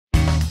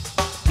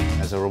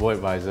As a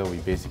robo-advisor, we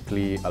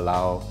basically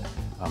allow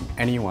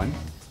anyone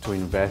to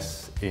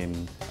invest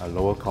in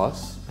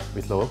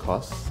with lower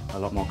costs, a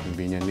lot more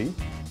conveniently,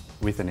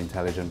 with an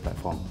intelligent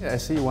platform.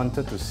 SE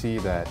wanted to see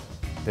that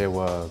there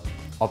were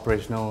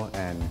operational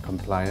and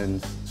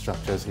compliance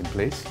structures in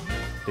place.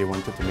 They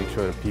wanted to make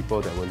sure the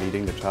people that were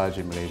leading the charge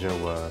in Malaysia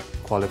were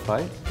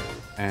qualified,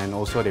 and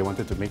also they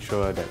wanted to make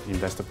sure that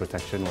investor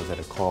protection was at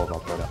the core of our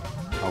product.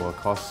 Our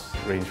costs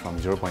range from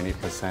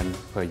 0.8%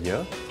 per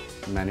year,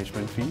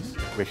 management fees.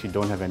 We actually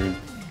don't have any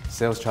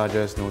sales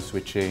charges, no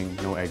switching,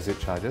 no exit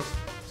charges.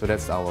 So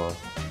that's our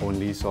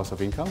only source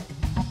of income.